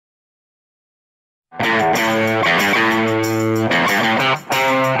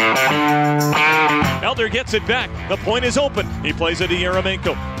Elder gets it back. The point is open. He plays it to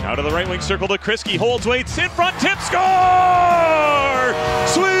Yaramenko. Out of the right wing circle to Krisky. Holds, waits, in front, tip, score!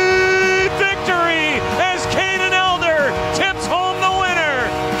 Sweet victory as Caden Elder tips home the winner.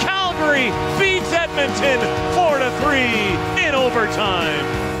 Calgary beats Edmonton 4-3 in overtime.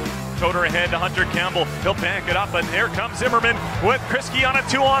 Toder ahead to Hunter Campbell. He'll back it up, and here comes Zimmerman with Krisky on a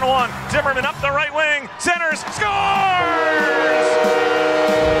 2-on-1. Zimmerman up the right wing, centers, scores!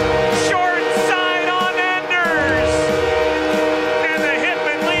 Short side on Anders, and the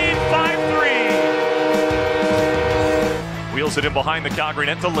Hitmen lead 5-3. Wheels it in behind the Calgary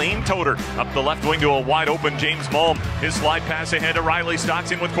net to Lane Toder. Up the left wing to a wide open James Malm. His slide pass ahead to Riley.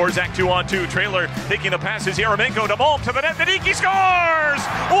 Stocks in with Korzak 2-on-2. Trailer taking the pass is Yaramenko to Malm to the net. Nadiki scores!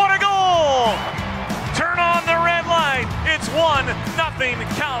 What a goal! Turn on the red light. It's 1-0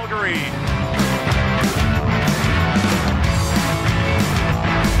 Calgary.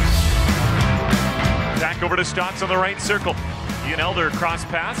 Back over to Stotts on the right circle. Ian Elder cross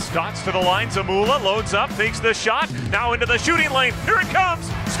pass. Stotts to the line. Zamula loads up, takes the shot. Now into the shooting lane. Here it comes.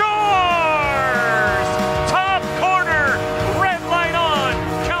 Scores! Top corner. Red light on.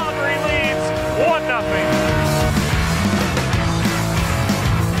 Calgary leads 1-0.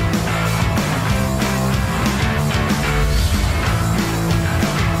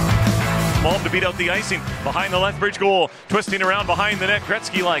 Malm to beat out the icing behind the Lethbridge goal. Twisting around behind the net,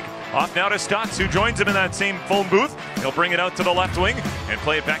 Gretzky-like. Off now to Stotts, who joins him in that same phone booth. He'll bring it out to the left wing and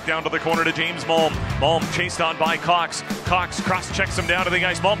play it back down to the corner to James Malm. Malm chased on by Cox. Cox cross-checks him down to the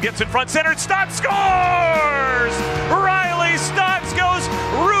ice. Malm gets in front, centered. Stotts scores! Riley Stotts goes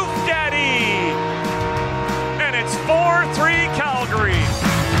roof daddy! And it's 4-3 Calgary.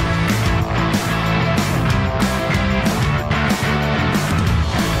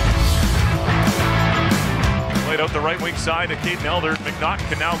 Out the right wing side to Caden Elder. McNaughton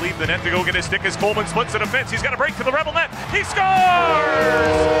can now leave the net to go get his stick as Coleman splits the defense. He's got a break to the Rebel net. He scores!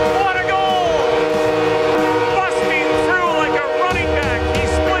 What a goal! Busting through like a running back. He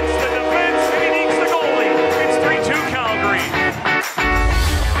splits the defense and he beats the goalie. It's 3-2 Calgary.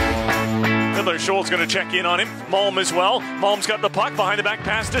 Miller Scholl's going to check in on him. Malm as well. Malm's got the puck behind the back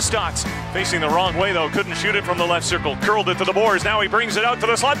pass to Stotts. Facing the wrong way though, couldn't shoot it from the left circle. Curled it to the boards. Now he brings it out to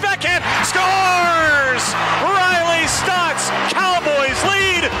the slot. Backhand scores! Riley Stotts. Cowboys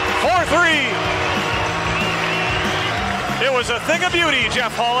lead 4-3. It was a thing of beauty,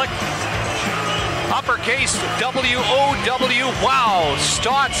 Jeff Hollick. Uppercase W-O-W, wow.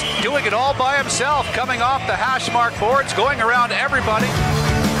 Stotts doing it all by himself, coming off the hash mark boards, going around everybody.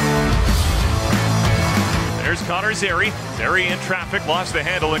 There's Connor Zary. Zary in traffic, lost the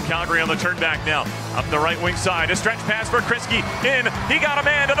handle in Calgary on the turn back now. Up the right wing side, a stretch pass for Krisky. In, he got a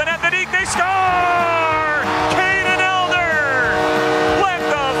man to the net, the deke, they score! Caden Elder! Let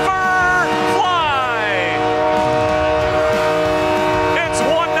the fur fly! It's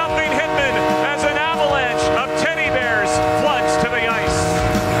 1-0 Hitmen as an avalanche of teddy bears floods to the ice.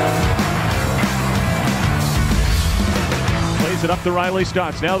 Plays it up to Riley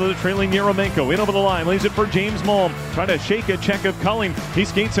Stotts. Now to the trailing Yaramenko. In over the line. Leaves it for James Malm. Trying to shake a check of Culling. He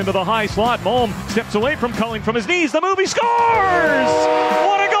skates into the high slot. Malm steps away from Culling from his knees. The move, he scores!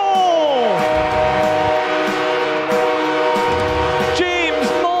 What a goal! James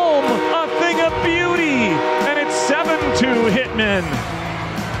Malm, a thing of beauty. And it's 7-2 Hitmen.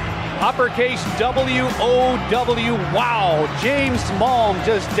 Uppercase W-O-W, wow. James Malm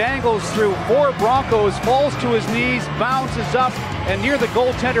just dangles through 4 Broncos, falls to his knees, bounces up, and near the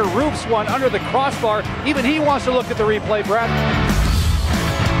goaltender roofs one under the crossbar. Even he wants to look at the replay, Brad.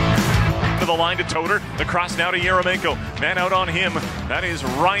 To the line to Toder. The cross now to Yaramenko. Man out on him. That is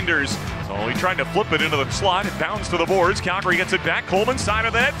Reinders. So he tried to flip it into the slot. It bounds to the boards. Calgary gets it back. Coleman side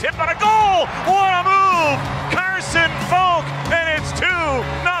of the net. Tip on a goal. What a move. Carson Folk. And it's 2-0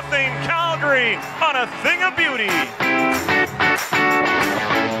 Calgary on a thing of beauty.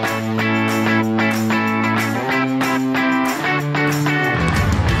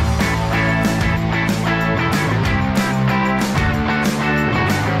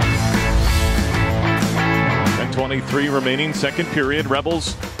 And 23 remaining, second period.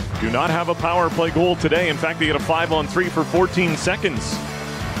 Rebels do not have a power play goal today. In fact, they get a 5-on-3 for 14 seconds.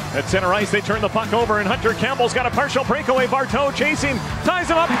 At center ice, they turn the puck over, and Hunter Campbell's got a partial breakaway. Barteau chasing, ties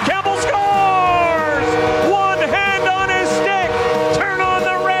him up. Campbell scores! One hand on his stick. Turn on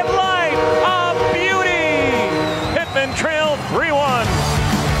the red light. A beauty. Hitmen trail 3-1.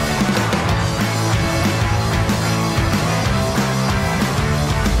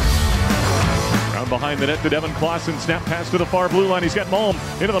 Round behind the the net to Devin Clausen. Snap pass to the far blue line. He's got Malm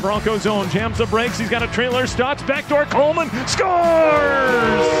into the Bronco zone. Jams the brakes. He's got a trailer. Stotts. Backdoor Coleman. Scores!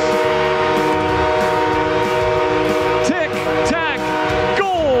 Tic-tac.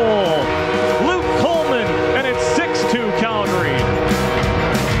 Goal! Luke Coleman. And it's 6-2 Calgary.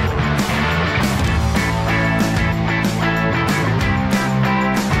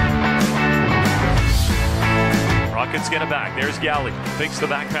 Rockets get it back. There's Galley. Fakes the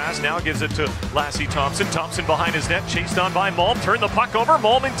back pass. Now gives it to Lassie Thompson. Thompson behind his net. Chased on by Malm. Turned the puck over.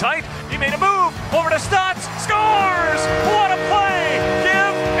 Malm in tight. He made a move. Over to Stotts. Scores! What a play!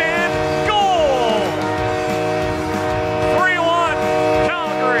 Give and goal! 3-1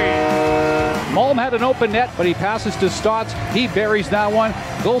 Calgary. Malm had an open net, but he passes to Stotts. He buries that one.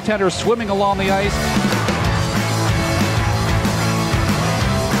 Goaltender swimming along the ice.